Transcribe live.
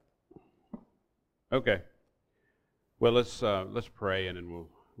Okay. Well, let's pray, and then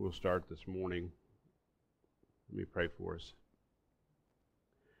we'll start this morning. Let me pray for us.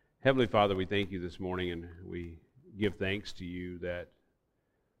 Heavenly Father, we thank you this morning, and we give thanks to you that,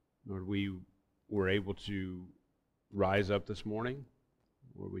 Lord, we were able to rise up this morning.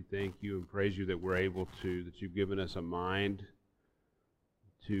 Lord, we thank you and praise you that we're able to, that you've given us a mind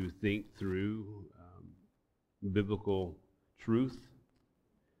to think through biblical truth.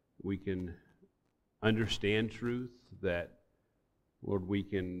 We can understand truth, that, Lord,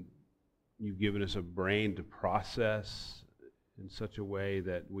 you've given us a brain to process in such a way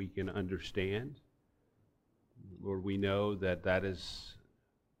that we can understand. Lord, we know that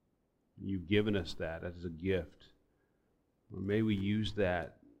you've given us that as a gift. Or may we use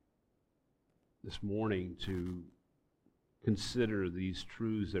that this morning to consider these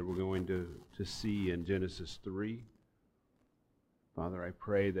truths that we're going to see in Genesis 3. Father, I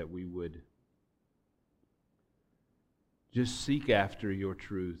pray that we would just seek after your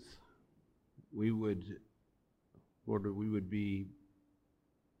truth. Lord, we would be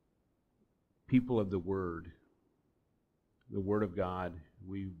people of the Word of God.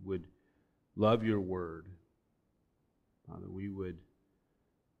 We would love your Word. Father,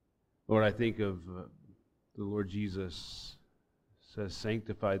 Lord, I think of the Lord Jesus says,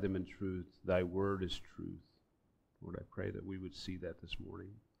 sanctify them in truth. Thy word is truth. Lord, I pray that we would see that this morning.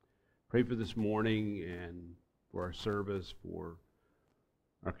 Pray for this morning and for our service, for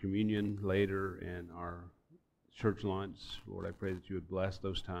our communion later, and our church lunch. Lord, I pray that you would bless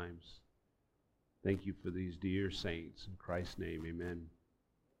those times. Thank you for these dear saints. In Christ's name, amen.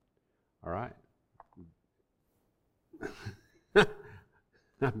 All right.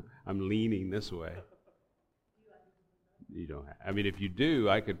 I'm leaning this way. You don't have, if you do,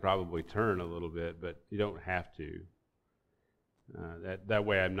 I could probably turn a little bit, but you don't have to. That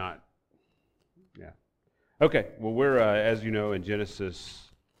way I'm not, yeah. Okay, well, we're, as you know, in Genesis.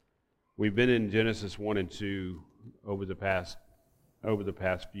 We've been in Genesis 1 and 2 over the past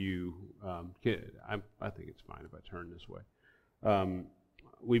few, I think it's fine if I turn this way.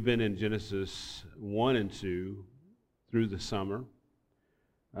 We've been in Genesis 1 and 2 through the summer.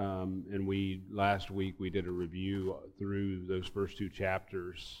 And last week we did a review through those first two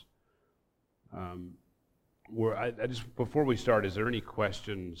chapters. Before we start, is there any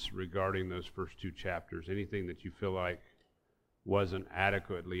questions regarding those first two chapters? Anything that you feel like wasn't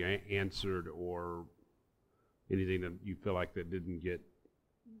adequately answered, or anything that you feel like that didn't get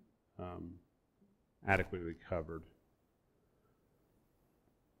adequately covered?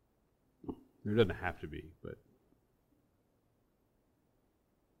 There doesn't have to be, but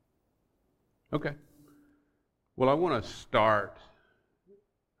okay. Well, I want to start.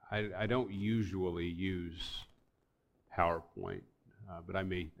 I don't usually use PowerPoint, but I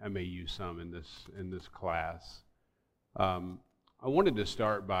may use some in this class. I wanted to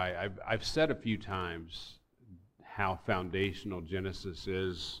start by, I've said a few times how foundational Genesis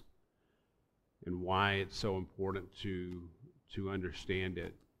is and why it's so important to understand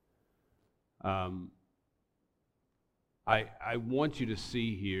it. I want you to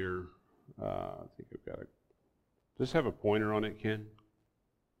see here. I think I've got does this have a pointer on it, Ken?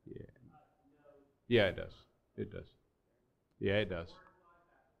 Yeah. Yeah, it does. It does. Yeah, it does.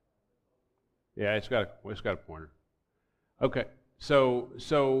 Yeah, it's got a pointer. Okay, so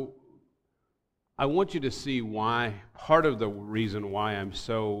I want you to see why, part of the reason why I'm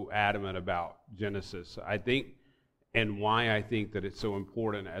so adamant about Genesis, I think, and why I think that it's so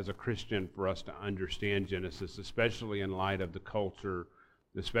important as a Christian for us to understand Genesis, especially in light of the culture,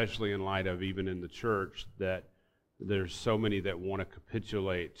 especially in light of even in the church, that there's so many that want to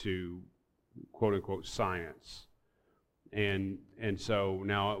capitulate to quote-unquote science. And so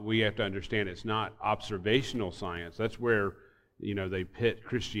now we have to understand it's not observational science. That's where, they pit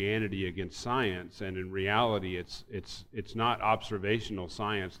Christianity against science, and in reality it's not observational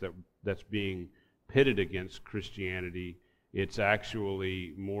science that's being pitted against Christianity. It's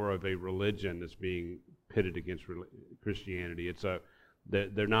actually more of a religion that's being pitted against Christianity.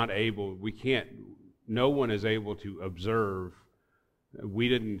 They're not able, no one is able to observe. We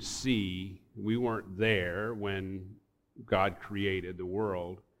didn't see, we weren't there when God created the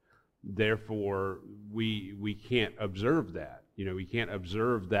world. Therefore, we can't observe that. We can't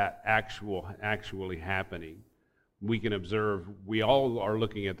observe that actually happening. We can observe, we all are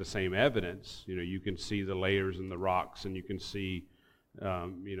looking at the same evidence. You can see the layers in the rocks, and you can see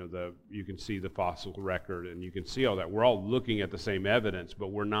you can see the fossil record, and you can see all that. We're all looking at the same evidence,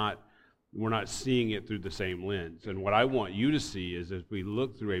 but we're not seeing it through the same lens. And what I want you to see is, as we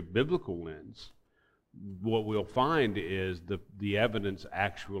look through a biblical lens, what we'll find is the evidence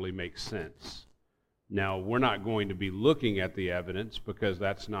actually makes sense. Now, we're not going to be looking at the evidence because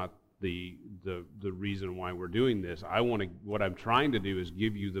that's not the reason why we're doing this. What I'm trying to do is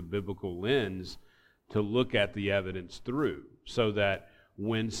give you the biblical lens to look at the evidence through, so that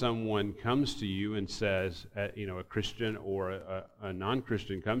when someone comes to you and says, a Christian or a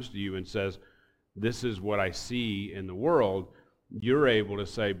non-Christian comes to you and says, this is what I see in the world, you're able to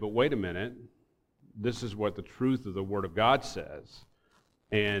say, but wait a minute, this is what the truth of the Word of God says.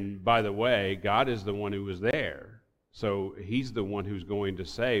 And by the way, God is the one who was there. So He's the one who's going to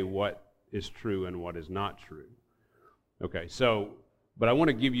say what is true and what is not true. Okay, but I want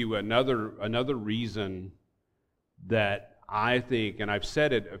to give you another reason that I think, and I've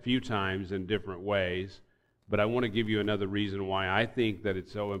said it a few times in different ways, but I want to give you another reason why I think that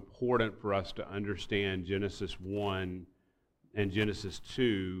it's so important for us to understand Genesis 1 and Genesis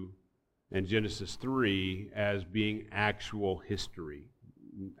 2 and Genesis 3 as being actual history,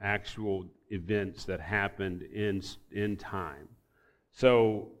 actual events that happened in time.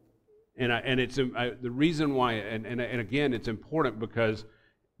 So, the reason why, and again, it's important because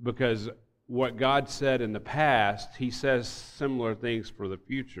what God said in the past, He says similar things for the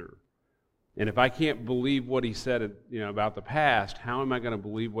future. And if I can't believe what He said, about the past, how am I going to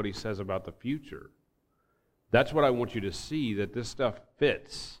believe what He says about the future? That's what I want you to see, that this stuff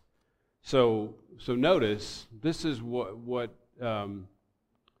fits. So notice, this is what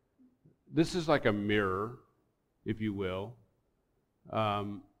this is like a mirror, if you will.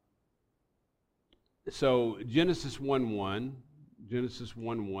 So Genesis 1:1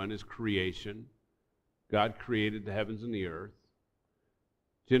 is creation. God created the heavens and the earth.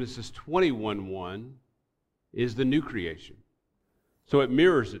 Genesis 21:1 is the new creation. So it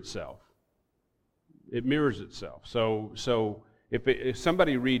mirrors itself. It mirrors itself. So if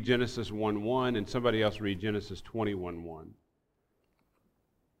somebody read Genesis 1:1 and somebody else read Genesis 21:1.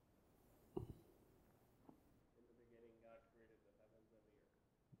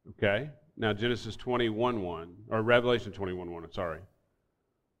 Okay. Now Genesis 21:1, or Revelation 21:1, sorry.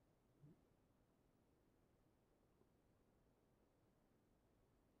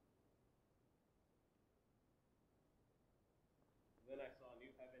 Then I saw a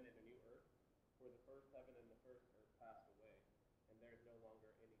new heaven and a new earth, for the first heaven and the first earth passed away, and there is no longer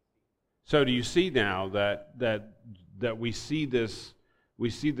any sea. So do you see now that we see this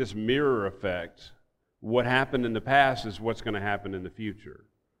mirror effect? What happened in the past is what's going to happen in the future.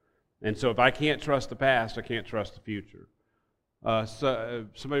 And so if I can't trust the past, I can't trust the future.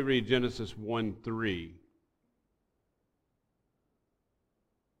 Somebody read Genesis 1:3.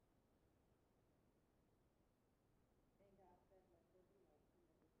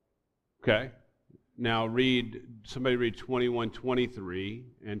 Okay. Now somebody read 21:23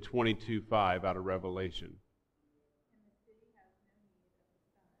 and 22:5 out of Revelation.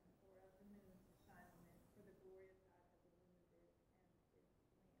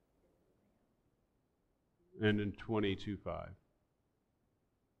 And in 22:5.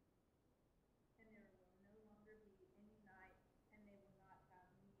 And there will no longer be any night, and they will not have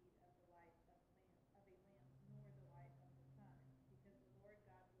need of the light of a lamp, nor the light of the sun, because the Lord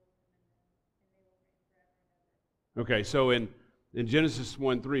God will illumine them, and they will reign forever and ever. Okay, so in Genesis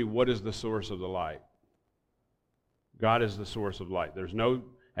 1:3, what is the source of the light? God is the source of light.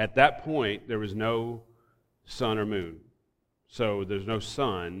 At that point, there was no sun or moon. So there's no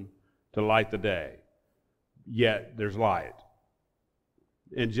sun to light the day. Yet there's light.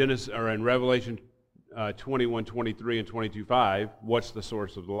 In Revelation 21:23 and 22:5, what's the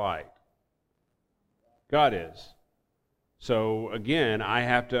source of the light? God is. So again, I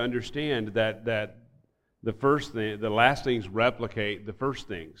have to understand that the last things replicate the first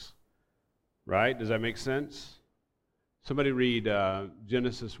things. Right? Does that make sense? Somebody read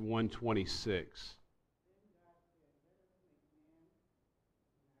Genesis 1:26.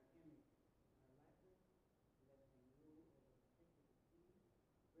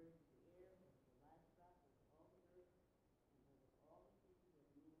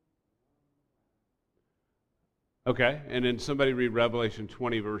 Okay, and then somebody read Revelation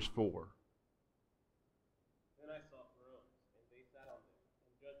 20, verse 4. Then I saw thrones, and they sat on them,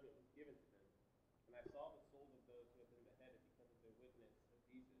 and judgment was given to them. And I saw the souls of those who had been beheaded because of their witness of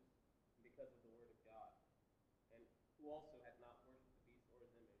Jesus, and because of the word of God, and who also had not worshipped the beast or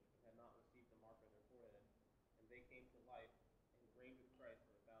his image, and had not received the mark of their forehead. And they came to life and reigned with Christ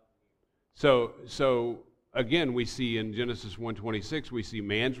for 1,000 years. So again, we see in Genesis 1:26, we see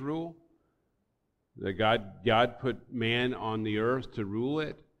man's rule. That God put man on the earth to rule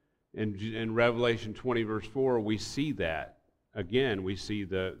it. In Revelation 20, verse 4, we see that. Again, we see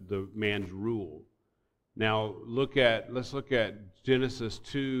the man's rule. Now let's look at Genesis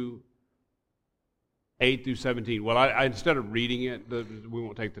 2 8 through 17. Well, I instead of reading it, we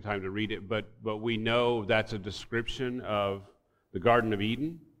won't take the time to read it, but we know that's a description of the Garden of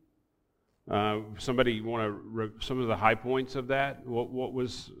Eden. Somebody want to some of the high points of that? What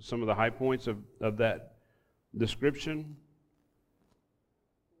was some of the high points of that description?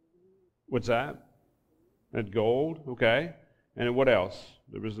 What's that? And gold, okay. And what else?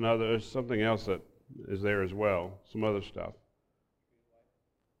 There's something else that is there as well. Some other stuff.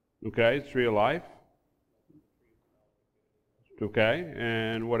 Okay, tree of life. Okay,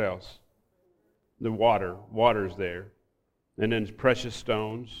 and what else? The water's there. And then precious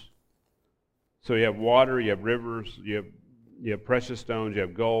stones. So you have water, you have rivers, you have precious stones, you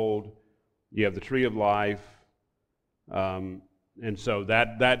have gold, you have the tree of life. And so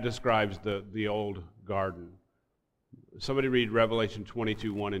that describes the old garden. Somebody read Revelation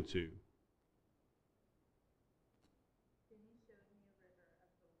 22, 1 and 2.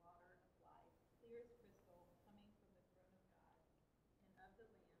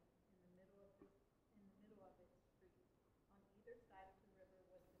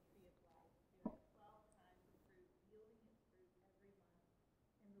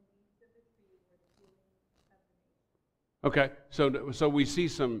 Okay, so we see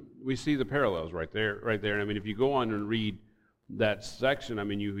the parallels right there. And I mean, if you go on and read that section, I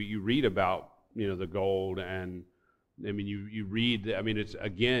mean, you read about the gold, and I mean you read. I mean,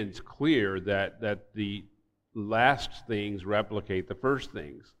 it's clear that the last things replicate the first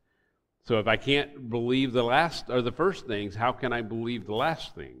things. So if I can't believe the last or the first things, how can I believe the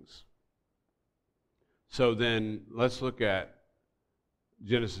last things? So then let's look at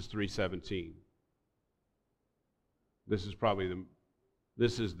Genesis 3:17. This is probably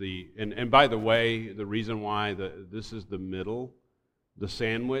and by the way, the reason why this is the middle, the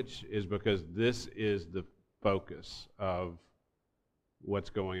sandwich, is because this is the focus of what's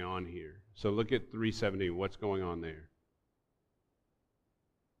going on here. So look at 3:17. What's going on there?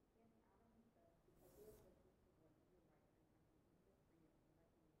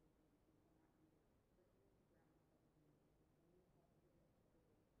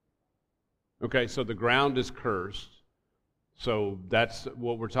 Okay, so the ground is cursed. So that's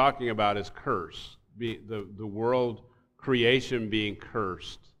what we're talking about, is curse. The world creation being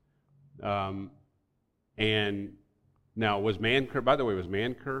cursed. And now, was man cursed? By the way, was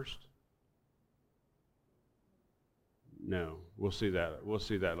man cursed? No. We'll see that. We'll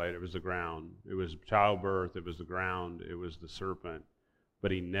see that later. It was the ground. It was childbirth. It was the ground. It was the serpent.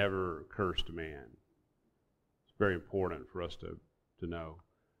 But he never cursed man. It's very important for us to know.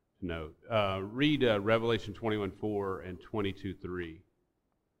 Read Revelation 21:4 and 22:3.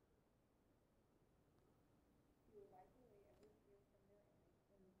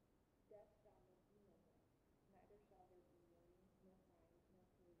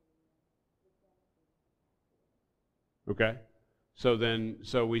 Okay,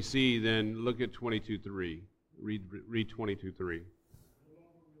 so we see. Then look at 22:3. Read 22:3.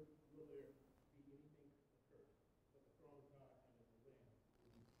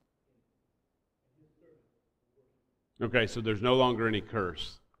 Okay, so there's no longer any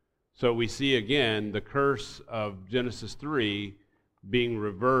curse. So we see again the curse of Genesis 3 being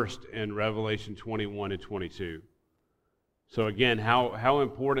reversed in Revelation 21 and 22. So again, how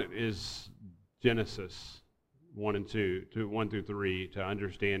important is Genesis 1 and 2, 1 through 3, to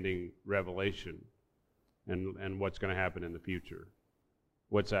understanding Revelation and what's going to happen in the future?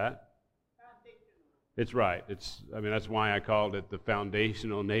 What's that? It's right. That's why I called it the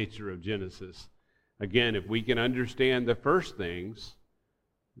foundational nature of Genesis. Again, if we can understand the first things,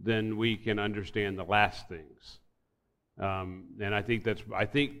 then we can understand the last things. And I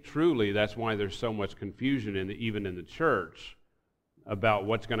think truly that's why there's so much confusion even in the church about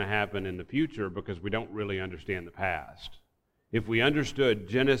what's going to happen in the future, because we don't really understand the past. If we understood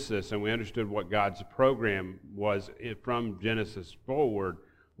Genesis and we understood what God's program was from Genesis forward,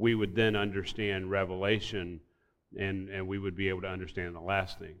 we would then understand Revelation, and we would be able to understand the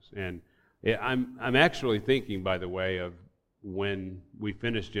last things. And I'm actually thinking, by the way, of when we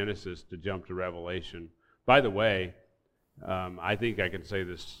finish Genesis to jump to Revelation. By the way, I think I can say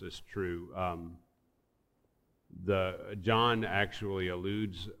this is true. John actually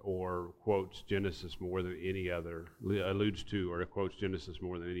alludes or quotes Genesis more than any other, quotes Genesis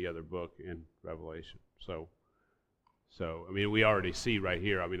more than any other book in Revelation. So I mean, we already see right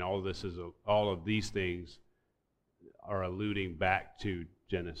here. I mean, all of these things are alluding back to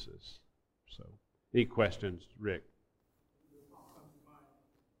Genesis. So, any questions, Rick?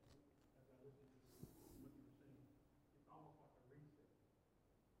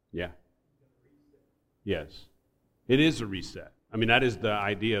 Yeah. Yes. It is a reset. I mean, that is the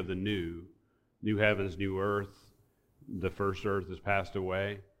idea of the new. new heavens, new earth. The first earth has passed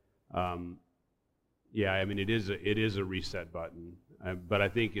away. Yeah, I mean, it is a reset button, but I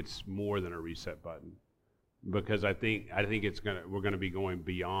think it's more than a reset button, because I think we're gonna be going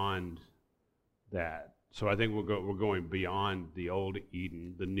beyond that. So I think we're going beyond the old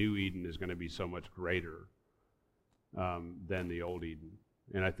Eden. The new Eden is going to be so much greater than the old Eden,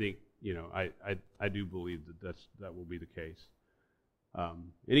 and I think, I do believe that will be the case.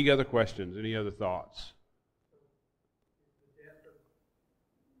 Any other questions? Any other thoughts?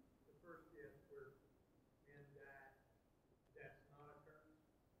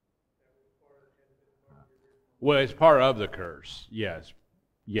 Well, it's part of the curse. Yes.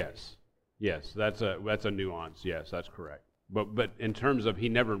 That's a nuance. Yes, that's correct. But in terms of, he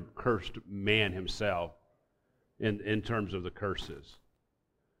never cursed man himself. In terms of the curses,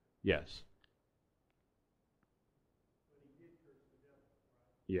 yes.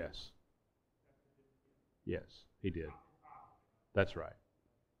 Yes, he did. That's right.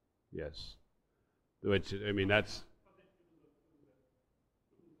 Yes. Which, I mean, that's.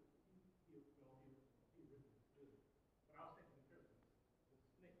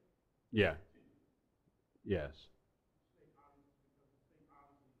 Yeah. Yes.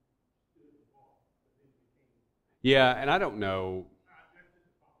 Yeah, and I don't know.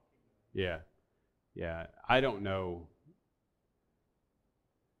 Yeah. I don't know.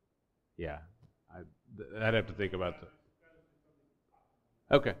 Yeah. I'd have to think about that.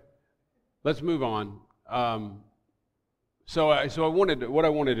 Okay. Let's move on. So what I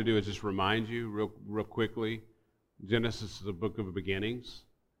wanted to do is just remind you real quickly. Genesis is a book of beginnings.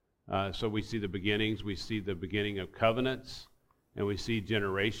 So we see the beginnings. We see the beginning of covenants, and we see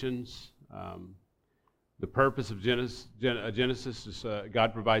generations. The purpose of Genesis is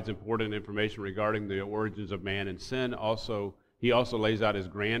God provides important information regarding the origins of man and sin. He also lays out his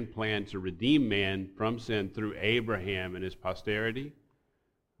grand plan to redeem man from sin through Abraham and his posterity.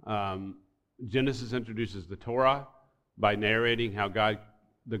 Genesis introduces the Torah by narrating how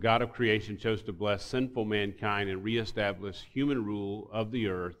the God of creation, chose to bless sinful mankind and reestablish human rule of the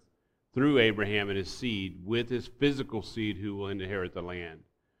earth through Abraham and his seed, with his physical seed who will inherit the land.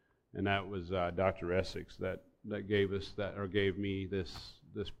 And that was Dr. Essex that gave us that, or gave me this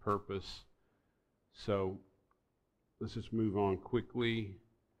purpose. So let's just move on quickly.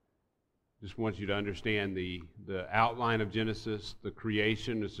 Just want you to understand the outline of Genesis, the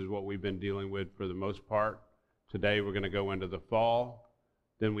creation. This is what we've been dealing with for the most part. Today we're going to go into the fall.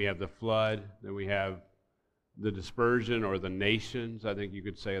 Then we have the flood. Then we have the dispersion, or the nations, I think you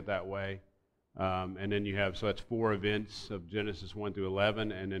could say it that way. And then you have, so that's 4 events of Genesis 1 through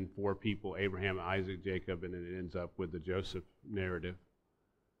 11, and then 4 people, Abraham, Isaac, Jacob, and then it ends up with the Joseph narrative.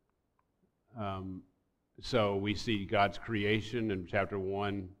 So we see God's creation in chapter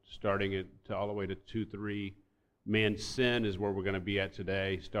 1, starting to all the way to 2, 3. Man's sin is where we're going to be at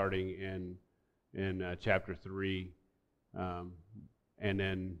today, starting in chapter 3. And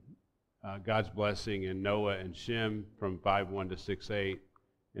then God's blessing in Noah and Shem from 5:1 to 6:8.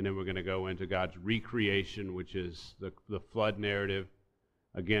 And then we're going to go into God's recreation, which is the flood narrative.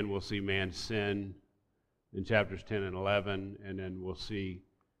 Again, we'll see man's sin in chapters 10 and 11, and then we'll see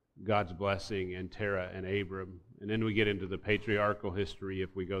God's blessing in Terah and Abram. And then we get into the patriarchal history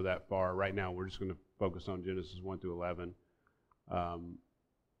if we go that far. Right now, we're just going to focus on Genesis 1 through 11.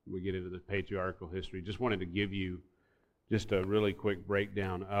 We get into the patriarchal history. Just wanted to give you just a really quick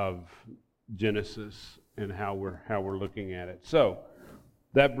breakdown of Genesis and how we're looking at it. So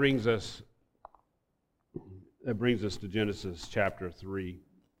that brings us to Genesis chapter 3.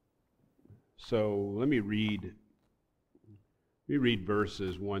 So let me read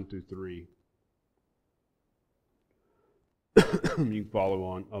verses 1 through 3. You can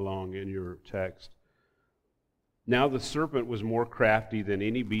follow along in your text. Now the serpent was more crafty than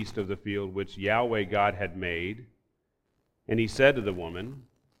any beast of the field which Yahweh God had made. And he said to the woman,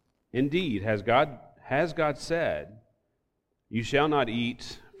 "Indeed, has God said, you shall not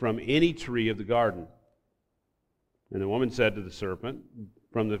eat from any tree of the garden?" And the woman said to the serpent,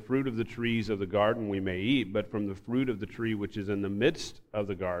 "From the fruit of the trees of the garden we may eat, but from the fruit of the tree which is in the midst of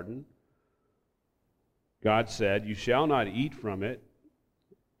the garden, God said, you shall not eat from it,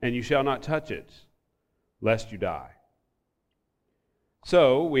 and you shall not touch it, lest you die."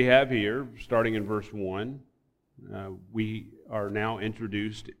 So we have here, starting in verse 1, we are now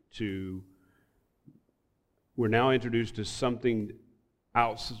introduced to something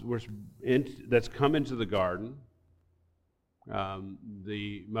else that's come into the garden.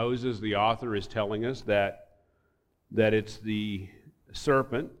 Moses, the author, is telling us that it's the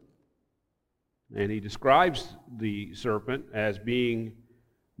serpent, and he describes the serpent as being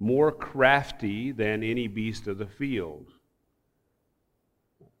more crafty than any beast of the field.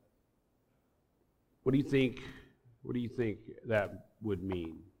 What do you think? What do you think that would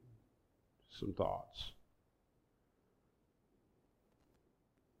mean? Some thoughts.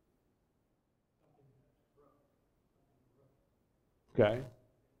 Okay.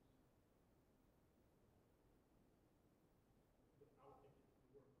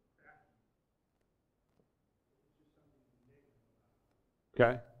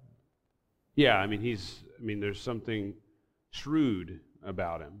 Okay. Yeah, I mean, there's something shrewd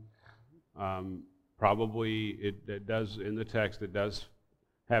about him. Probably it does, in the text, it does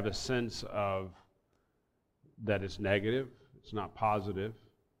have a sense of that it's negative, it's not positive.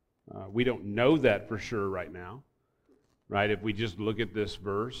 We don't know that for sure right now, right? If we just look at this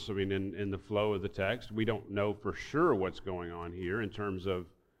verse, I mean, in the flow of the text, we don't know for sure what's going on here in terms of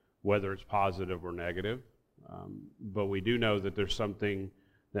whether it's positive or negative. But we do know that there's something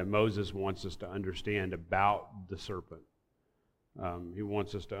that Moses wants us to understand about the serpent. He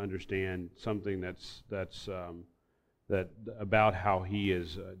wants us to understand something that's about how he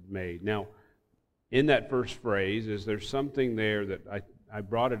is made. Now, in that first phrase, is there something there that I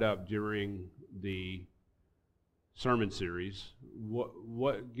brought it up during the sermon series?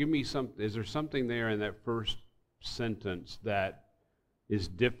 What? Give me some. Is there something there in that first sentence that is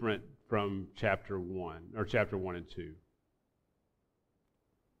different from chapter 1 or chapter 1 and 2?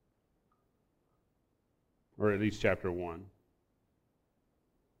 Or at least chapter 1.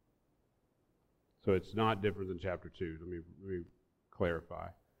 So it's not different than chapter 2. Let me clarify.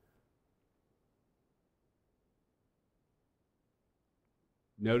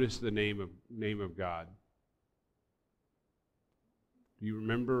 Notice the name of God. Do you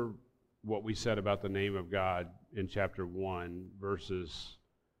remember what we said about the name of God in chapter 1 versus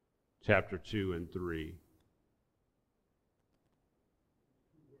chapter 2 and 3?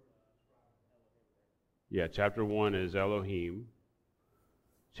 Yeah, chapter 1 is Elohim.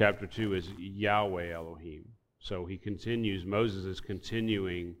 Chapter 2 is Yahweh Elohim. So Moses is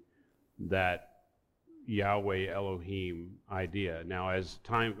continuing that Yahweh Elohim idea. Now, as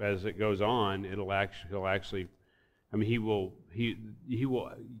it goes on, he'll actually, I mean, he will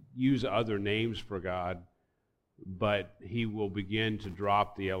use other names for God, but he will begin to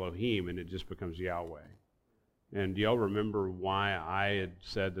drop the Elohim, and it just becomes Yahweh. And do y'all remember why I had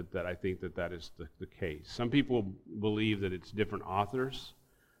said that I think that is the case? Some people believe that it's different authors.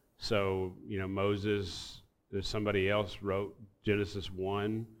 So, Moses, somebody else wrote Genesis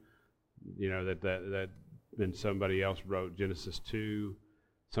 1, that then somebody else wrote Genesis 2.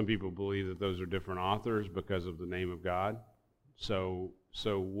 Some people believe that those are different authors because of the name of God. So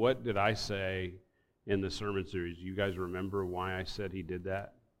what did I say in the sermon series? You guys remember why I said he did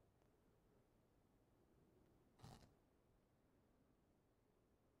that?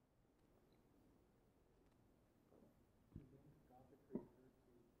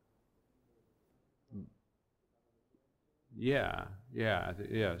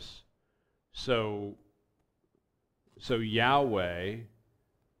 Yes. So Yahweh,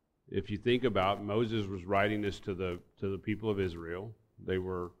 if you think about, Moses was writing this to the people of Israel. They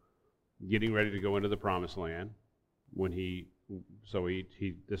were getting ready to go into the promised land when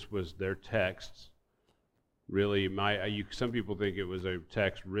this was their texts. Really, some people think it was a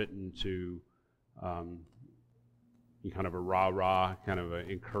text written to kind of a rah-rah, kind of an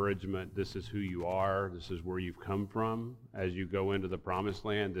encouragement. This is who you are. This is where you've come from. As you go into the promised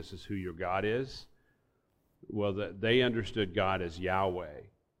land, this is who your God is. Well, they understood God as Yahweh.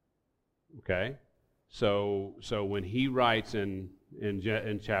 Okay? So when he writes in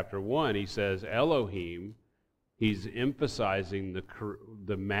chapter 1, he says Elohim, he's emphasizing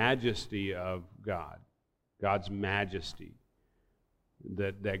the majesty of God, God's majesty.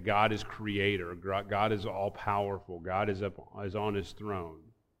 That God is creator, God is all powerful, God is on his throne.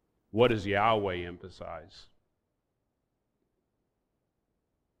 What does Yahweh emphasize?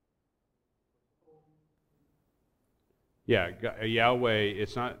 Yeah, Yahweh,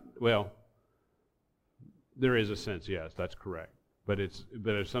 it's not, well, there is a sense, yes, that's correct. But it's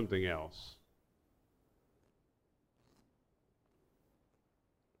something else.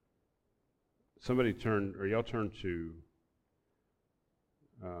 Y'all turn to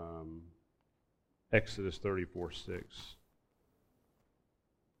Exodus 34:6.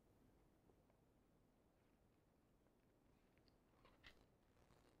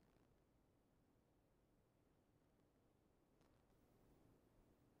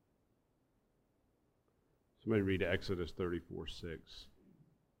 Somebody read Exodus 34:6.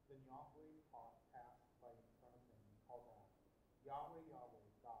 Then Yahweh passed by in front of him and called out, Yahweh, Yahweh,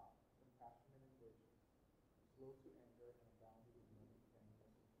 God, compassionate and gracious, slow to anger and abounding in loving kindness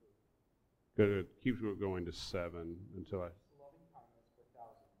and It keeps going to 7 until I. Loving kindness for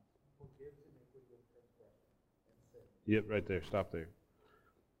thousands, forgives iniquity and transgression and sin. Yep, right there. Stop there.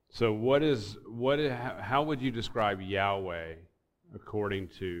 So how would you describe Yahweh according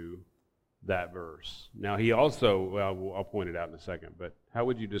to that verse? Now he also, well, I'll point it out in a second, but how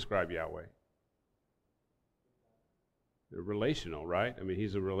would you describe Yahweh? Relational, right? I mean,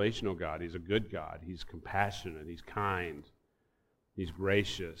 he's a relational God. He's a good God. He's compassionate. He's kind. He's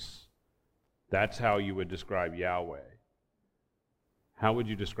gracious. That's how you would describe Yahweh. How would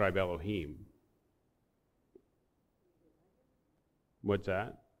you describe Elohim? What's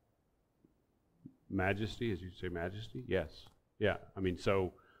that? Majesty, as you say majesty? Yes. Yeah. I mean,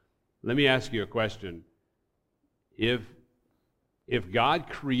 so let me ask you a question. If God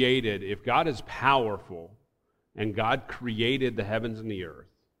is powerful and God created the heavens and the earth,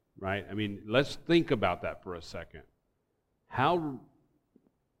 right? I mean, let's think about that for a second. How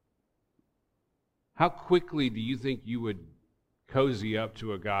quickly do you think you would cozy up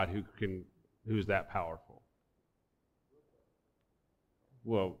to a God who's that powerful?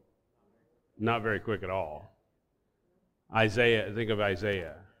 Well, not very quick at all. Isaiah, think of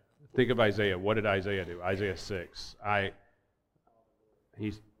Isaiah. What did Isaiah do? Isaiah 6.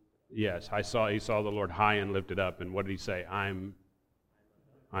 He saw the Lord high and lifted up, and what did he say? I'm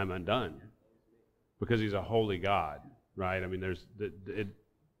undone. Because he's a holy God, right? I mean, it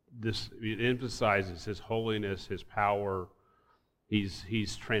emphasizes his holiness, his power.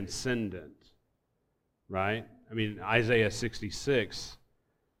 He's transcendent, right? I mean, Isaiah 66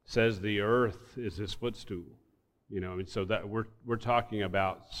 says the earth is his footstool. And so that we're talking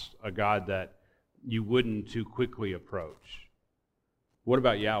about a God that you wouldn't too quickly approach. What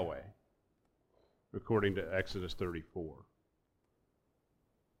about Yahweh? According to Exodus 34.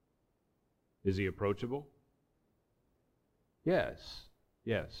 Is he approachable? Yes.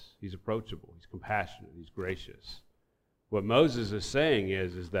 He's approachable. He's compassionate. He's gracious. What Moses is saying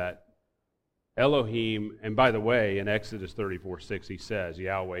is that Elohim, and by the way, in Exodus 34:6, he says,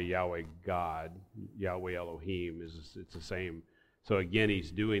 Yahweh, God, Yahweh Elohim, it's the same. So again,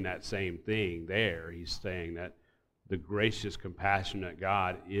 he's doing that same thing there. He's saying that the gracious, compassionate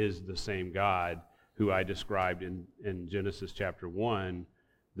God is the same God who I described in Genesis chapter 1,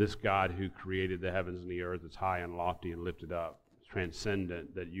 this God who created the heavens and the earth that's high and lofty and lifted up, transcendent,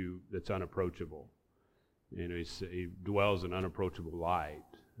 that's unapproachable. He dwells in unapproachable light.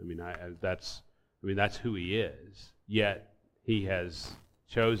 That's who he is. Yet he has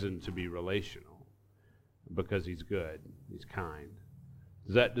chosen to be relational because he's good. He's kind.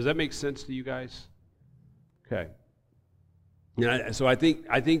 Does that make sense to you guys? Okay. So I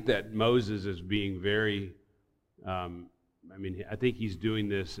think that Moses is being very. I think he's doing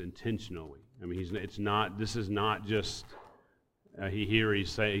this intentionally. I mean, this is not just.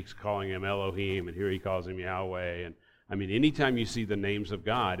 He's calling him Elohim, and here he calls him Yahweh, and anytime you see the names of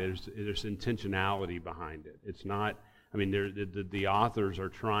God, there's intentionality behind it. It's not. The authors are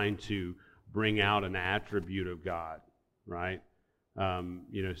trying to bring out an attribute of God, right? Anytime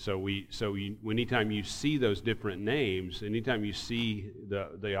you see those different names, anytime you see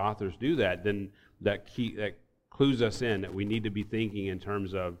the authors do that, then that clues us in that we need to be thinking in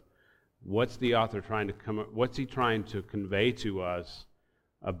terms of what's the author trying to what's he trying to convey to us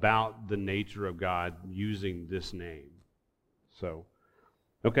about the nature of God using this name. So,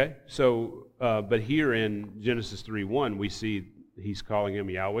 okay. So, but here in Genesis 3:1, we see he's calling him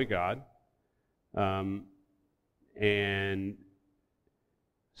Yahweh God. And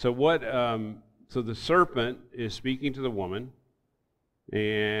so what? So the serpent is speaking to the woman.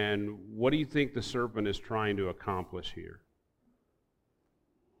 And what do you think the serpent is trying to accomplish here?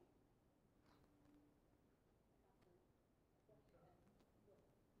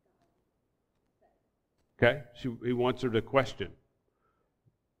 Okay, he wants her to question.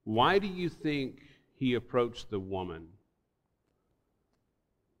 Why do you think he approached the woman?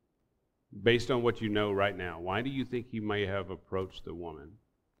 Based on what you know right now, why do you think he may have approached the woman?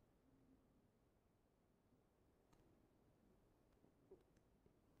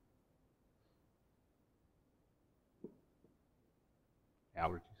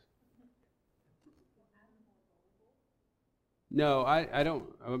 Allergies? No, I don't.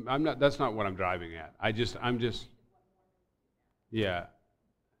 I'm not. That's not what I'm driving at. I'm just. Yeah.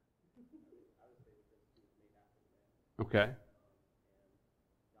 Okay.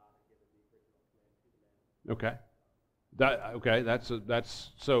 Okay.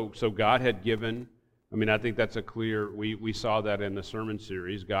 That's so God had given. I think that's a clear. We saw that in the sermon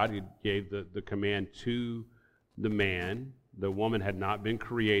series. God gave the command to the man. The woman had not been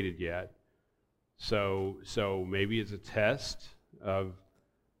created yet. So maybe it's a test of,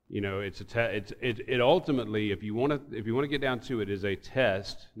 it ultimately, if you want to get down to it, is a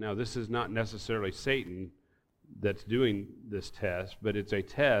test. Now, this is not necessarily Satan that's doing this test, but it's a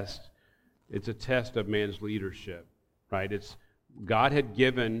test. It's a test of man's leadership, right? God had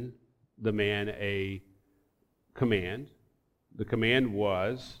given the man a command. The command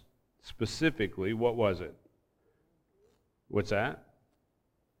was specifically, what was it? What's that?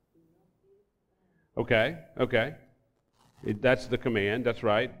 Okay. That's the command. That's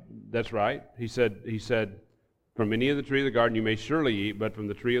right. He said, from any of the tree of the garden you may surely eat, but from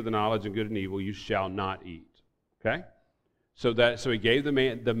the tree of the knowledge of good and evil you shall not eat. Okay? So he gave the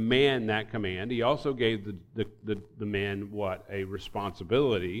man that command. He also gave the man what? A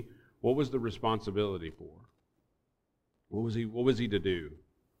responsibility. What was the responsibility for? What was he to do?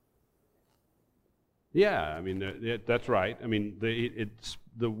 Yeah, I mean that's right. I mean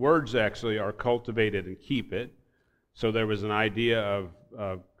the words actually are cultivated and keep it. So there was an idea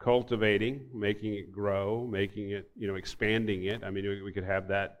of cultivating, making it grow, making it, expanding it. I mean, we could have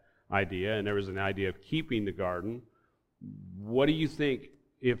that idea, and there was an idea of keeping the garden. What do you think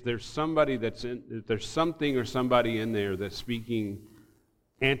if there's something or somebody in there that's speaking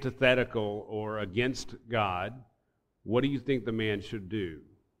antithetical or against God? What do you think the man should do?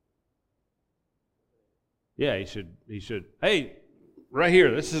 Yeah, he should. Hey, right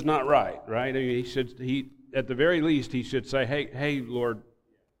here, this is not right. I mean, at the very least, he should say, "Hey, Lord,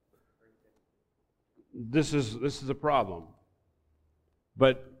 this is a problem."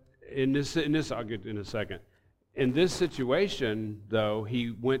 But in this, I'll get to in a second. In this situation, though,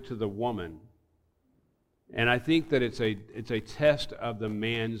 he went to the woman, and I think that it's a test of the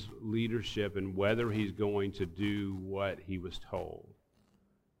man's leadership and whether he's going to do what he was told,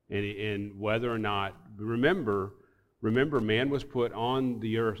 and whether or not. Remember, man was put on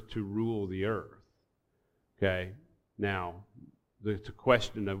the earth to rule the earth. Okay, now it's a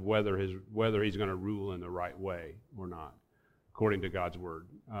question of whether he's going to rule in the right way or not, according to God's word.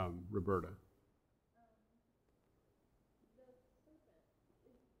 Roberta.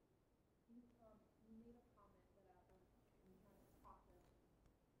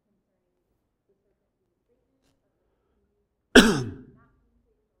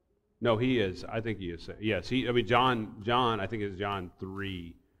 No, he is. I think he is. Yes, John. I think it's John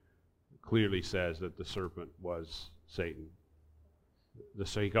 3. Clearly says that the serpent was Satan.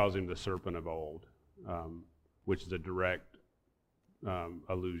 He calls him the serpent of old, which is a direct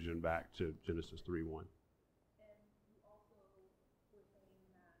allusion back to Genesis 3:1. And you also were saying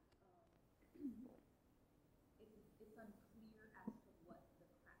that it's unclear as to what the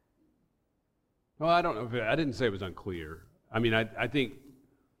crafty. Well, I don't know. I didn't say it was unclear. I mean, I think.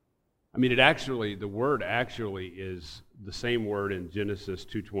 I mean, the word actually is the same word in Genesis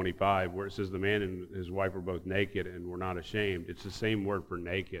 2:25, where it says the man and his wife were both naked and were not ashamed. It's the same word for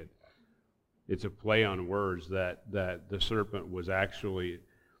naked. It's a play on words that the serpent was actually,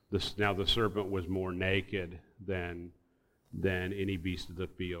 now the serpent was more naked than any beast of the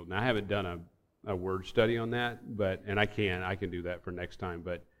field. Now, I haven't done a word study on that, and I can do that for next time,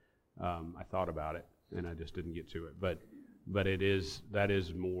 but I thought about it, and I just didn't get to it. But that is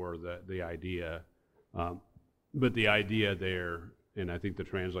more the idea. But the idea there, and I think the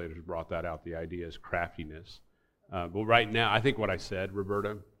translators brought that out, the idea is craftiness. But right now, I think what I said,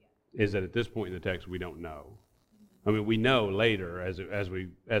 Roberta, is that at this point in the text, we don't know. I mean, we know later, as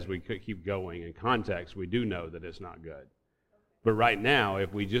we keep going in context, we do know that it's not good. But right now,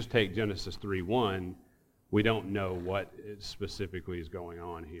 if we just take Genesis 3:1, we don't know what specifically is going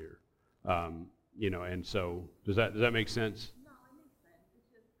on here. And so does that make sense? No, it makes sense. It's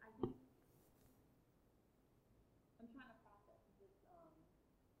just I think I'm trying to process this.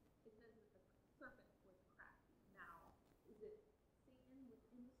 It says that the serpent was crafty. Now, is it Satan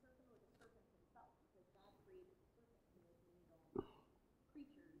within the serpent or the serpent himself? Because God created the serpent and those made all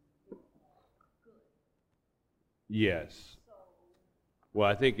creatures, they were all good. Yes. So. Well,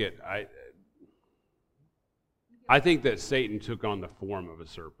 I think I think that Satan took on the form of a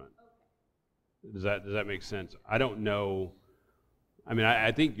serpent. Does that make sense? I don't know. I mean,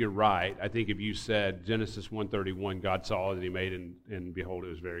 I think you're right. I think if you said Genesis 1:31, God saw all that he made, and behold, it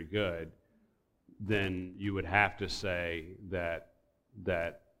was very good, then you would have to say that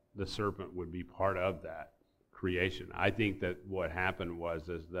the serpent would be part of that creation. I think that what happened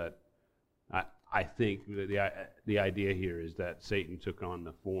is that I think that the idea here is that Satan took on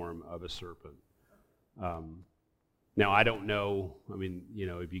the form of a serpent. Now, I don't know. I mean,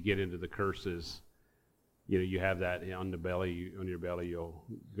 if you get into the curses, you have that on your belly, you'll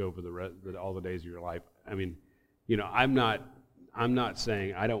go for all the days of your life. I mean, I'm not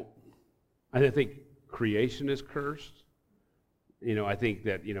saying I think creation is cursed, I think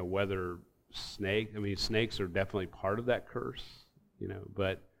that, whether snakes are definitely part of that curse,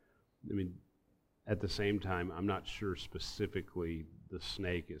 but, at the same time, I'm not sure specifically the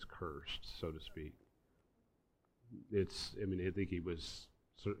snake is cursed, so to speak. I think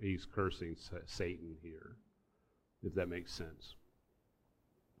he's cursing Satan here, if that makes sense.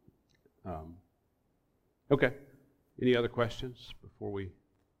 Okay. Any other questions before we?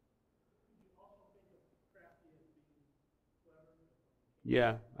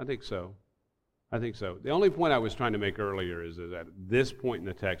 Yeah, I think so. The only point I was trying to make earlier is that at this point in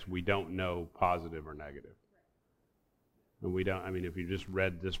the text, we don't know positive or negative. And we don't, if you just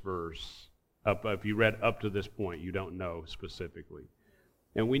read this verse, if you read up to this point, you don't know specifically.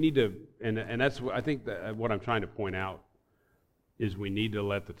 And we need to, and that's, I think that what I'm trying to point out is we need to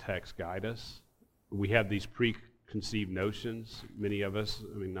let the text guide us. We have these preconceived notions. Many of us,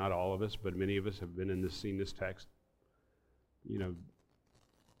 not all of us, but many of us have seen this text,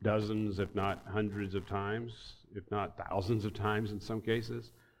 dozens, if not hundreds of times, if not thousands of times in some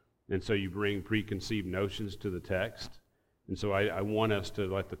cases. And so you bring preconceived notions to the text. And so I want us to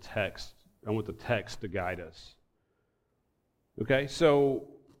let the text to guide us. Okay, so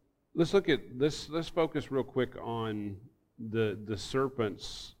let's look at this. Let's focus real quick on the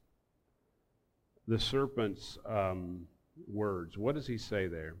serpent's words. What does he say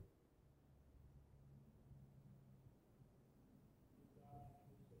there?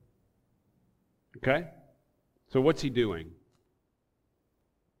 Okay, so what's he doing?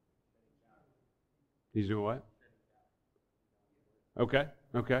 He's doing what? Okay.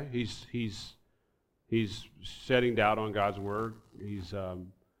 He's setting doubt on God's word. He's the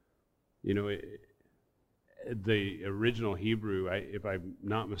original Hebrew, if I'm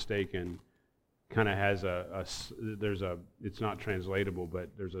not mistaken, kind of has it's not translatable, but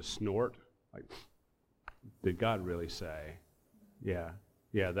there's a snort. Like, did God really say? Yeah,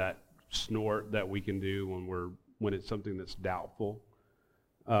 that snort that we can do when it's something that's doubtful.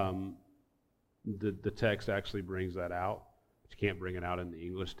 The text actually brings that out. But you can't bring it out in the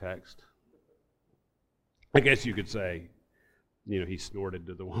English text. I guess you could say, he snorted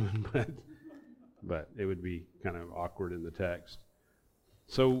to the woman, but it would be kind of awkward in the text.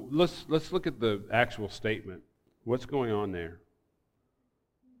 So let's look at the actual statement. What's going on there?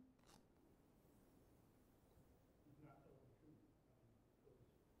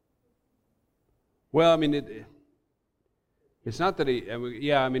 Well, it's not that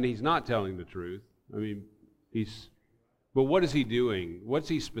he's not telling the truth. But what is he doing? What's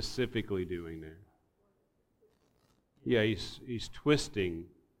he specifically doing there? Yeah, he's twisting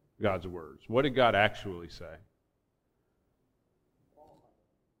God's words. What did God actually say?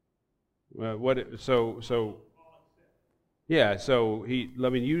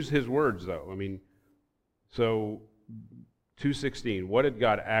 Use his words though. So 2:16. What did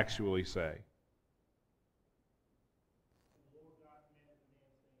God actually say?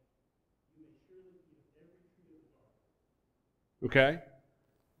 Okay.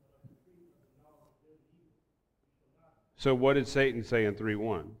 So what did Satan say in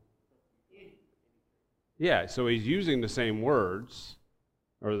 3:1? Yeah, so he's using the same words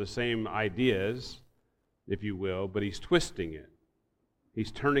or the same ideas, if you will, but he's twisting it.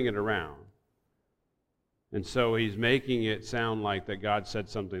 He's turning it around. And so he's making it sound like that God said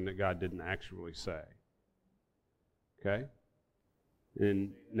something that God didn't actually say. Okay?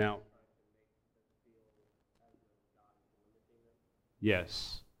 And now,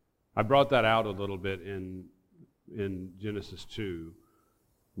 yes. I brought that out a little bit in Genesis 2.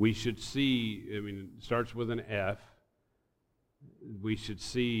 We should see, it starts with an F. We should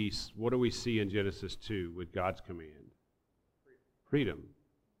see, what do we see in Genesis 2 with God's command? Freedom.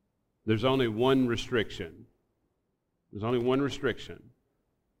 There's only one restriction.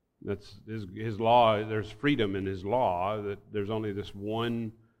 That's his law. There's freedom in his law. That there's only this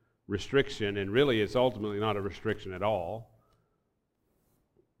one restriction, and really it's ultimately not a restriction at all.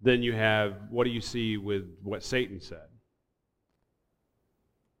 Then you have, what do you see with what Satan said?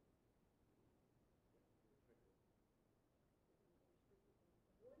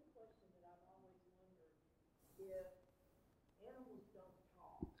 One question that I've always wondered, if animals don't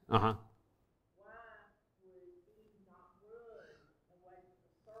talk, Uh-huh. why would Eve not run away from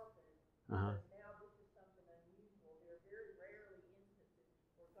the serpent? Uh-huh. Because now this is something unusual. There are very rarely instances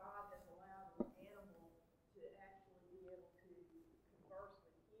where God has allowed an animal to actually be able to converse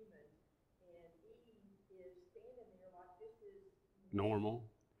with humans, and Eve is standing there like this is Normal.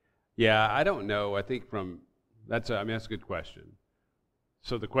 Yeah, I don't know. I think that's a good question.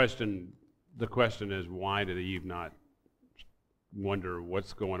 So the question is, why did Eve not wonder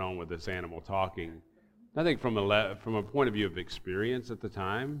what's going on with this animal talking? I think from a point of view of experience at the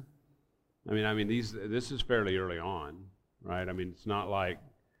time, this is fairly early on, right? I mean, it's not like,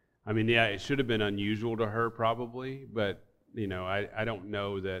 yeah, it should have been unusual to her probably, but I don't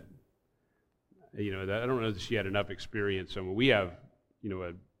know that, I don't know that she had enough experience. I mean, we have,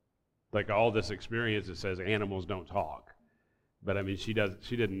 like all this experience that says animals don't talk, but I mean, she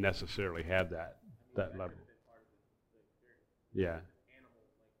didn't necessarily have that level. Yeah.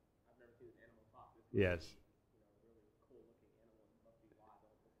 Yes.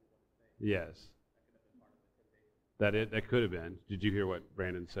 Yes. That could have been. Did you hear what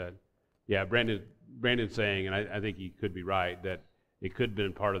Brandon said? Yeah, Brandon's saying, and I think he could be right, that it could have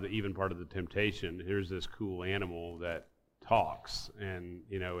been part of the temptation. Here's this cool animal that talks, and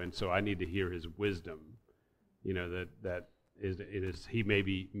so I need to hear his wisdom. That is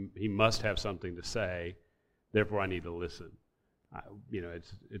he must have something to say, therefore I need to listen.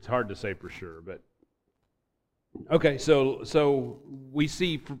 It's hard to say for sure, but okay. So we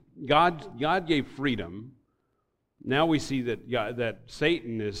see God gave freedom. Now we see that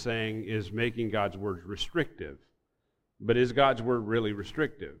Satan is making God's word restrictive. But is God's word really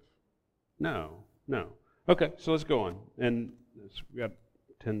restrictive? No. Okay, so let's go on. And we got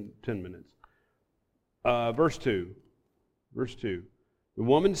 10 minutes. Verse 2. The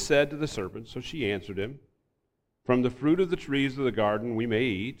woman said to the serpent, so she answered him, from the fruit of the trees of the garden we may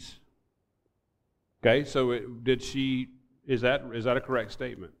eat. Okay, so is that a correct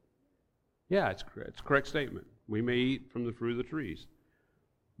statement? Yeah, it's a correct statement. We may eat from the fruit of the trees.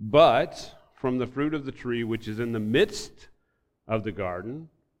 But from the fruit of the tree which is in the midst of the garden,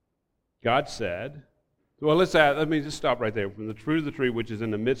 God said, well, let me just stop right there. From the fruit of the tree which is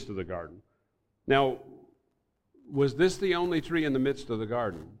in the midst of the garden. Now, was this the only tree in the midst of the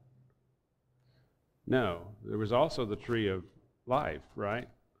garden? No. There was also the tree of life, right?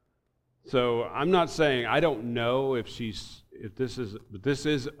 So I'm not saying, I don't know if this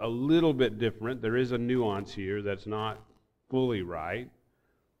is a little bit different. There is a nuance here that's not fully right.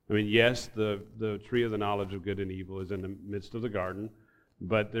 I mean, yes, the tree of the knowledge of good and evil is in the midst of the garden,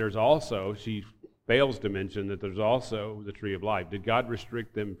 but there's also, she fails to mention that there's also the tree of life. Did God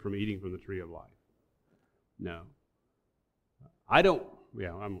restrict them from eating from the tree of life? No. I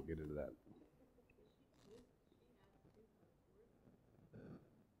won't get into that.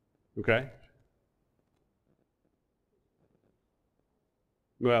 Okay?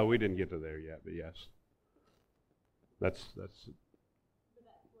 Well, we didn't get to there yet, but yes. That's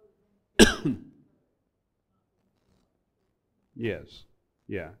yes.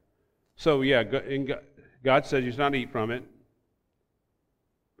 Yeah. So, yeah, God said you should not eat from it.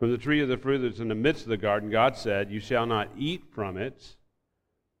 From the tree of the fruit that's in the midst of the garden, God said, you shall not eat from it,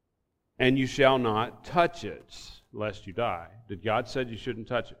 and you shall not touch it, lest you die. Did God say you shouldn't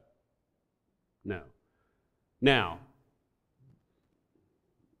touch it? No. Now,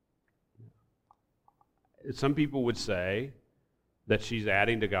 some people would say that she's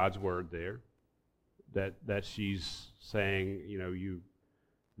adding to God's word there, that she's saying,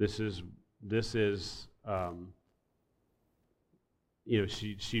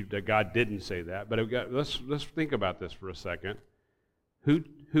 that God didn't say that. But let's think about this for a second. Who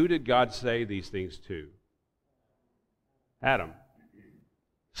did God say these things to? Adam.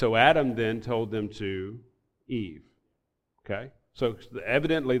 So Adam then told them to Eve. Okay? So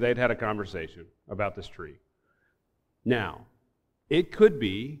evidently they'd had a conversation about this tree. Now, it could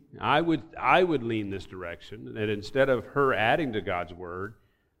be, I would lean this direction, that instead of her adding to God's word,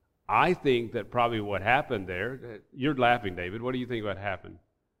 I think that probably what happened there, you're laughing, David, what do you think what happened?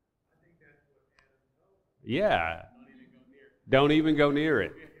 I think that's what Adam told. Yeah. Don't even go near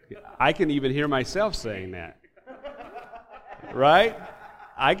it. I can even hear myself saying that. Right?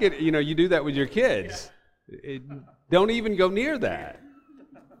 I could, you do that with your kids. Don't even go near that.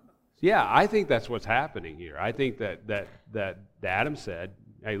 Yeah, I think that's what's happening here. I think that Adam said,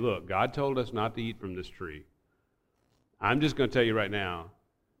 hey, look, God told us not to eat from this tree. I'm just going to tell you right now,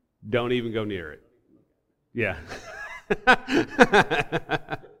 don't even go near it. Yeah.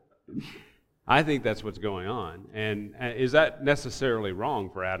 I think that's what's going on. And is that necessarily wrong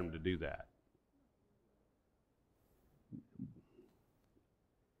for Adam to do that?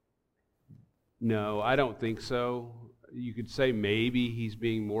 No, I don't think so. You could say maybe he's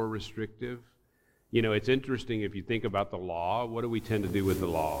being more restrictive. It's interesting if you think about the law. What do we tend to do with the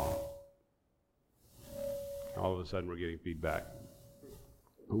law? All of a sudden we're getting feedback.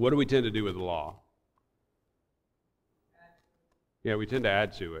 What do we tend to do with the law? Yeah, we tend to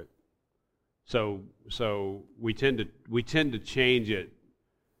add to it. So we tend to change it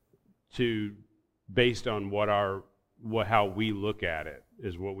to based on how we look at it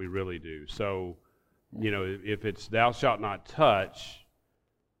is what we really do. So if it's thou shalt not touch,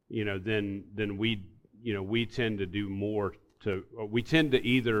 then we tend to do more we tend to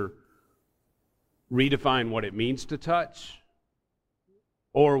either redefine what it means to touch,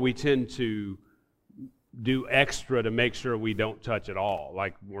 or we tend to do extra to make sure we don't touch at all.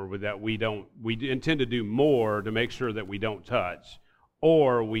 Like, or that we intend to do more to make sure that we don't touch,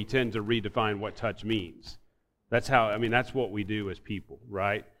 or we tend to redefine what touch means. That's what we do as people,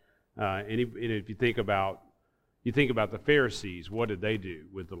 right? And if you think about the Pharisees, what did they do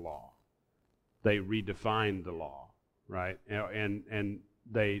with the law? They redefined the law, right? And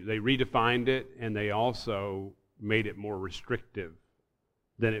they redefined it, and they also made it more restrictive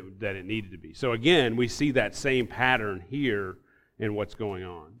than it needed to be. So again, we see that same pattern here in what's going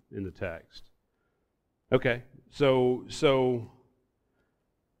on in the text. Okay, so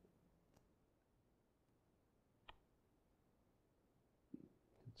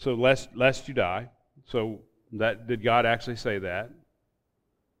lest you die. So that, did God actually say that?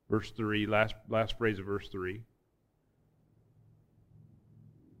 Verse 3, last phrase of verse 3.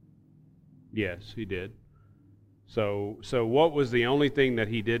 Yes, he did. So what was the only thing that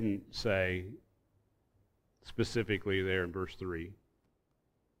he didn't say specifically there in verse 3?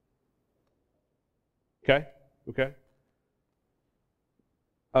 Okay.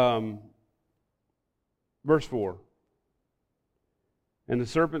 Verse 4. And the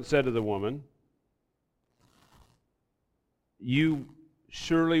serpent said to the woman, you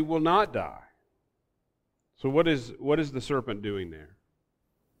surely will not die. So what is the serpent doing there?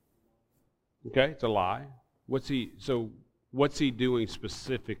 Okay, it's a lie. What's he doing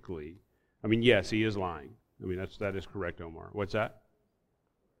specifically? I mean, yes, he is lying. I mean, that is correct, Omar. What's that?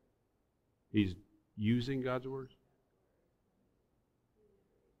 He's using God's words?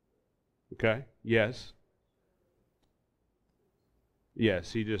 Okay, yes.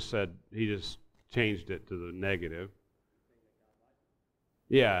 Yes, he just changed it to the negative.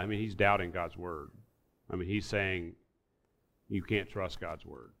 Yeah, I mean, he's doubting God's word. I mean, he's saying you can't trust God's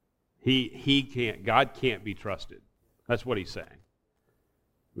word. God can't be trusted. That's what he's saying.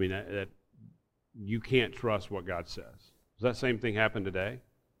 I mean, that you can't trust what God says. Does that same thing happen today?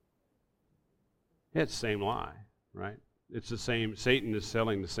 Yeah, it's the same lie, right? It's the same. Satan is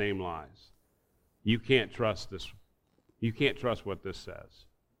selling the same lies. You can't trust this. You can't trust what this says.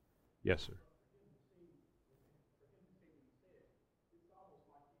 Yes, sir.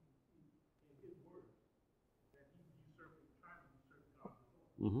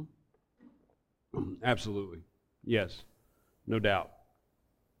 Mm-hmm. Absolutely. Yes. No doubt.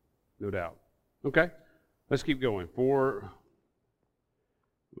 Okay. Let's keep going.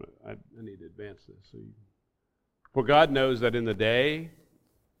 I need to advance this. For God knows that in the day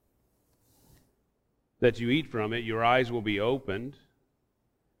that you eat from it, your eyes will be opened,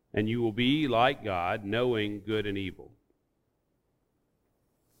 and you will be like God, knowing good and evil.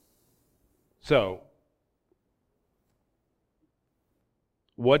 So,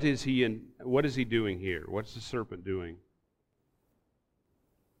 what is he doing here? What's the serpent doing?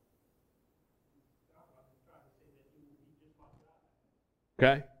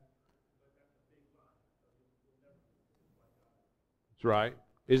 Okay? That's right.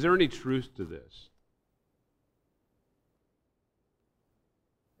 Is there any truth to this?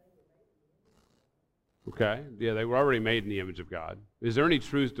 Okay. Yeah, they were already made in the image of God. Is there any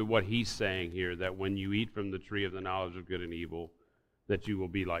truth to what he's saying here, that when you eat from the tree of the knowledge of good and evil, that you will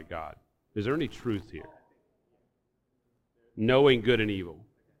be like God? Is there any truth here? Knowing good and evil.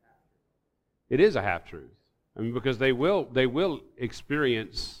 It is a half-truth. I mean, because they will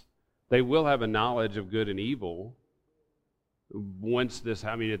experience, they will have a knowledge of good and evil once this,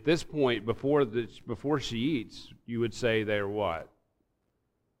 I mean, at this point, before she eats, you would say they're what?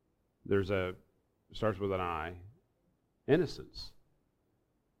 Starts with an I. Innocence.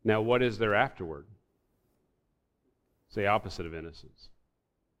 Now, what is there afterward? It's the opposite of innocence.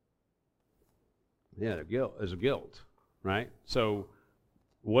 Yeah, guilt is guilt, right? So,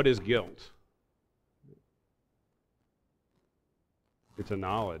 what is guilt? It's a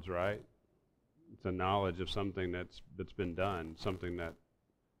knowledge, right? It's a knowledge of something that's been done, something that.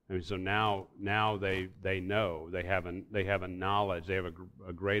 I mean, so now they know, they have a knowledge, they have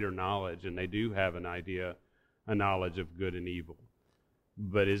a greater knowledge, and they do have a knowledge of good and evil.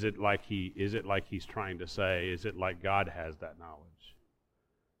 But is it like he's trying to say? Is it like God has that knowledge?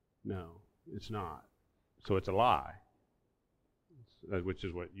 No, it's not. So it's a lie, which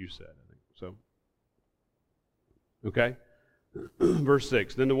is what you said, I think. So, okay. Verse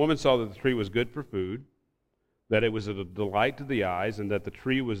 6, then the woman saw that the tree was good for food, that it was a delight to the eyes, and that the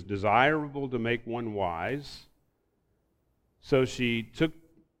tree was desirable to make one wise. So she took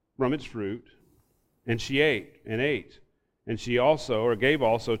from its fruit And she ate and ate. And she also, or gave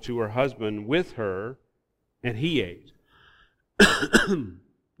also to her husband with her, and he ate.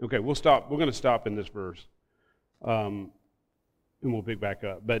 Okay, we'll stop. We're going to stop in this verse, and we'll pick back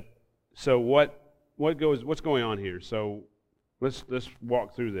up. But so what's going on here? So let's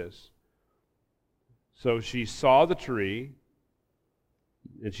walk through this. So she saw the tree,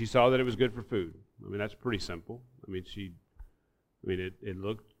 and she saw that it was good for food. I mean, that's pretty simple. It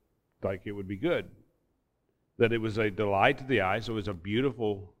looked like it would be good. That it was a delight to the eye, so it was a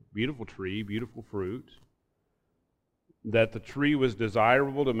beautiful, beautiful tree, beautiful fruit. That the tree was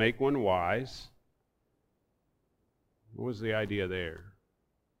desirable to make one wise. What was the idea there?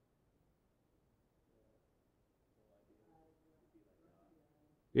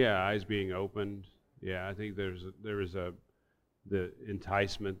 Yeah, eyes being opened. Yeah, I think there is the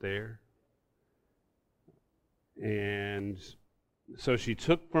enticement there. And so she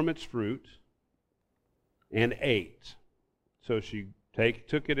took from its fruit and ate. So she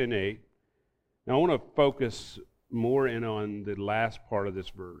took it and ate. Now I want to focus more in on the last part of this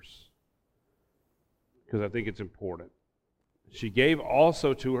verse because I think it's important. She gave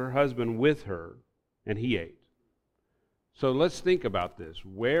also to her husband with her, and he ate. So let's think about this.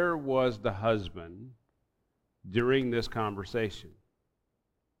 Where was the husband during this conversation?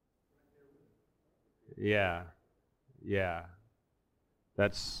 Yeah.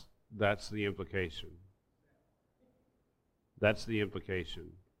 That's the implication. That's the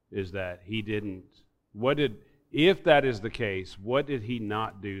implication, is that he didn't. If that is the case, what did he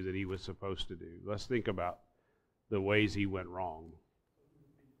not do that he was supposed to do? Let's think about the ways he went wrong.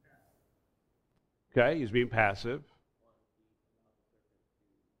 Okay, he's being passive.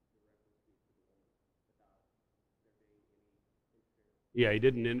 Yeah, he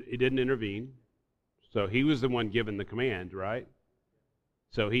didn't intervene. So he was the one given the command, right?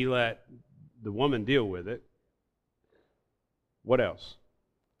 So he let the woman deal with it. What else?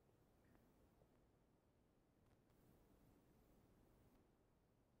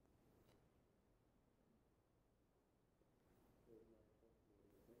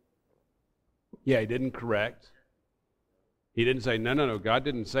 Yeah, he didn't correct. He didn't say, no, God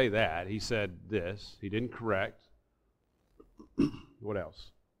didn't say that. He said this. He didn't correct. What else?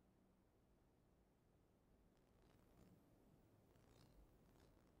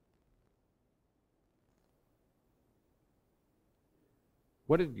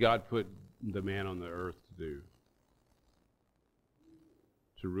 What did God put the man on the earth to do?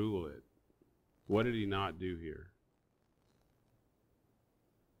 To rule it. What did he not do here?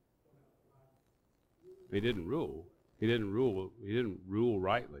 He didn't rule. He didn't rule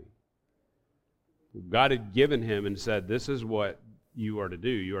rightly. God had given him and said, this is what you are to do.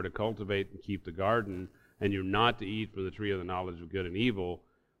 You are to cultivate and keep the garden, and you're not to eat from the tree of the knowledge of good and evil.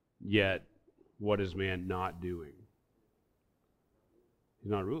 Yet, what is man not doing? He's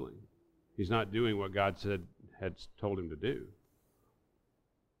not ruling. He's not doing what God had told him to do.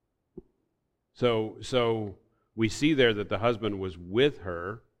 So we see there that the husband was with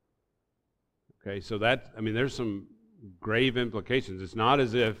her. Okay, so there's some grave implications. It's not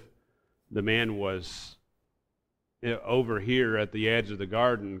as if the man was over here at the edge of the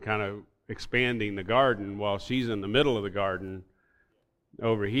garden, kind of expanding the garden, while she's in the middle of the garden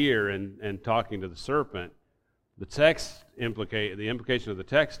over here and talking to the serpent. The implication of the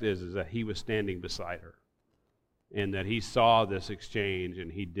text is that he was standing beside her, and that he saw this exchange,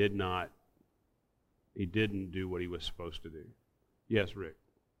 and he didn't do what he was supposed to do. Yes, Rick.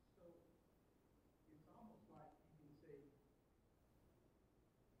 It's almost like you can say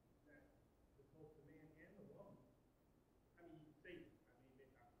that both the man and the woman, they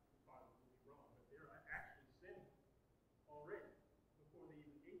probably would be wrong, but they're actually sinning already before they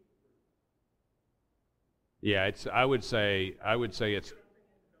even ate the fruit. Yeah, I would say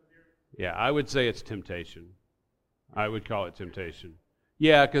it's temptation. I would call it temptation.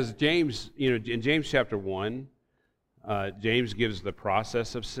 Yeah, because James, in James chapter 1, James gives the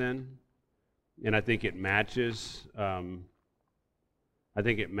process of sin, and I think it matches. The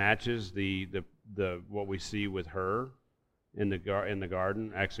what we see with her in the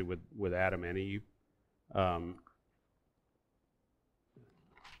garden, actually with Adam and Eve.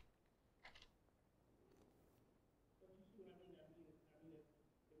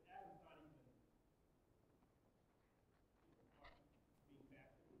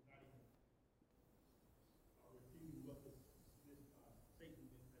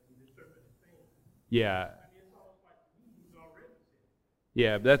 Yeah.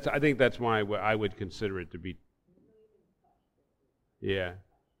 Yeah, I think that's why I would consider it to be. Yeah.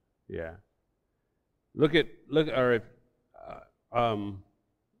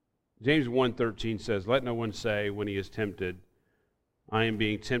 James 1:13 says, "Let no one say when he is tempted, I am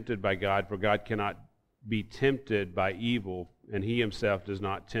being tempted by God, for God cannot be tempted by evil, and he himself does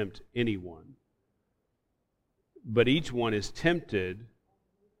not tempt anyone. But each one is tempted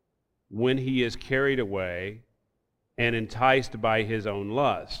when he is carried away and enticed by his own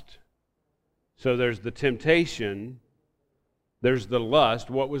lust." So there's the temptation, there's the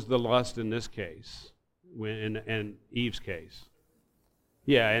lust. What was the lust in this case, in Eve's case?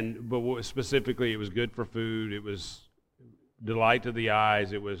 Yeah, but specifically, it was good for food. It was delight to the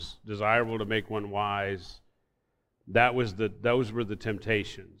eyes. It was desirable to make one wise. Those were the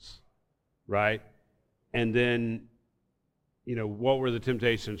temptations, right? And then, what were the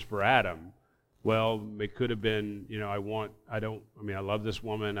temptations for Adam? Well, it could have been, I love this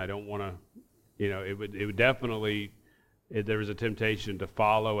woman. I don't want to, it would definitely, there was a temptation to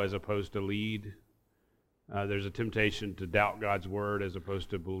follow as opposed to lead. There's a temptation to doubt God's word as opposed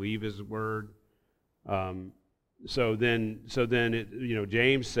to believe his word. So then,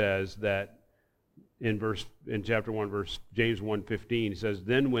 James says that in chapter 1, James 1:15, he says,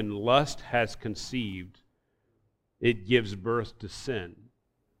 "Then when lust has conceived, it gives birth to sin."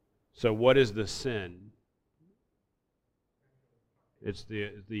 So what is the sin? It's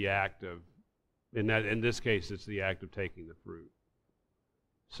the act of, in this case, it's the act of taking the fruit.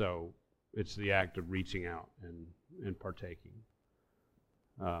 So it's the act of reaching out and partaking.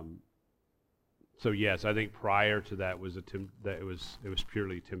 So yes, I think prior to that it was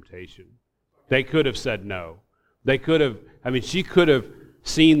purely temptation. They could have said no. They could have. She could have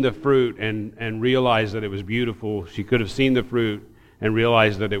seen the fruit and realized that it was beautiful. She could have seen the fruit and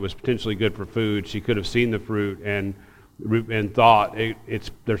realized that it was potentially good for food. She could have seen the fruit and thought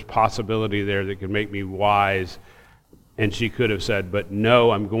there's possibility there that could make me wise. And she could have said, "But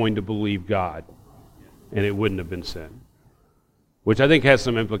no, I'm going to believe God," and it wouldn't have been sin. Which I think has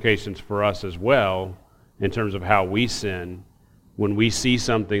some implications for us as well in terms of how we sin. When we see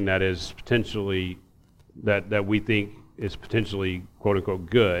something that is potentially, that we think is potentially quote unquote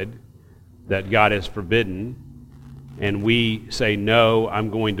good, that God has forbidden, and we say, "No, I'm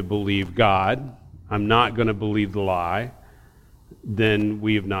going to believe God, I'm not going to believe the lie," then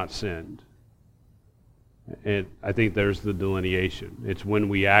we have not sinned. And I think there's the delineation. It's when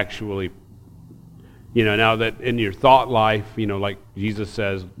we actually, now that in your thought life, like Jesus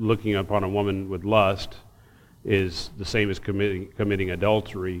says, looking upon a woman with lust is the same as committing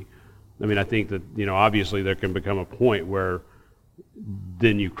adultery. I think that, obviously there can become a point where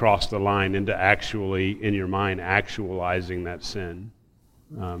then you cross the line into actually, in your mind, actualizing that sin.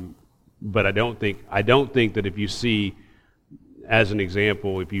 But I don't think that if you see, as an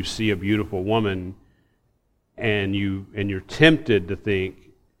example, if you see a beautiful woman and you're tempted to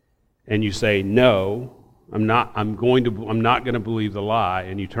think, and you say, "No, I'm not going to believe the lie,"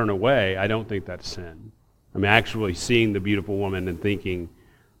 and you turn away, I don't think that's sin. Actually seeing the beautiful woman and thinking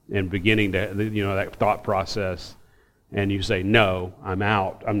and beginning to, that thought process, and you say, "No, I'm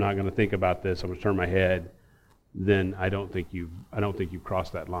out. I'm not going to think about this. I'm going to turn my head." Then I don't think you've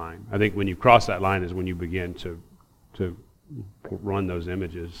crossed that line. I think when you cross that line is when you begin to run those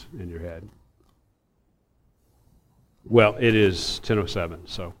images in your head. Well, it is 10:07,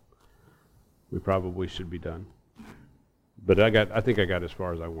 so we probably should be done. But I think I got as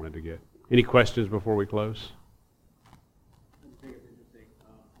far as I wanted to get. Any questions before we close? I think it's interesting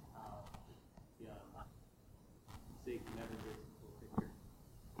how Zeke never gives a full picture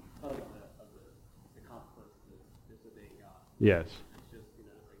of the consequences of disobeying God. Yes. It's just,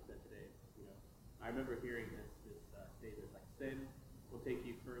 like I said today, I remember hearing this statement, like, sin will take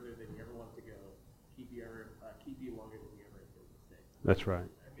you further than you ever want to go, keep you longer than you ever intended to stay. That's right.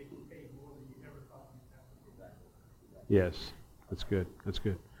 Yes, that's good. That's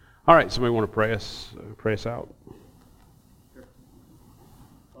good. All right, somebody want to pray us out? Sure.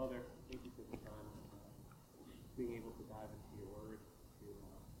 Father, thank you for the time, being able to dive into your word, to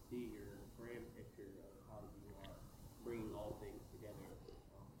see your grand picture of how you are bringing all things together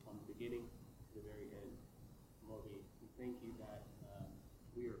from the beginning to the very end. Lord, we thank you that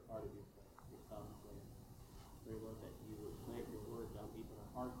we are part of your sovereign plan. Pray, Lord, that you would plant your word down deep in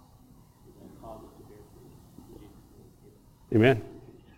our hearts and cause us to bear fruit. In Jesus' name, amen. Amen.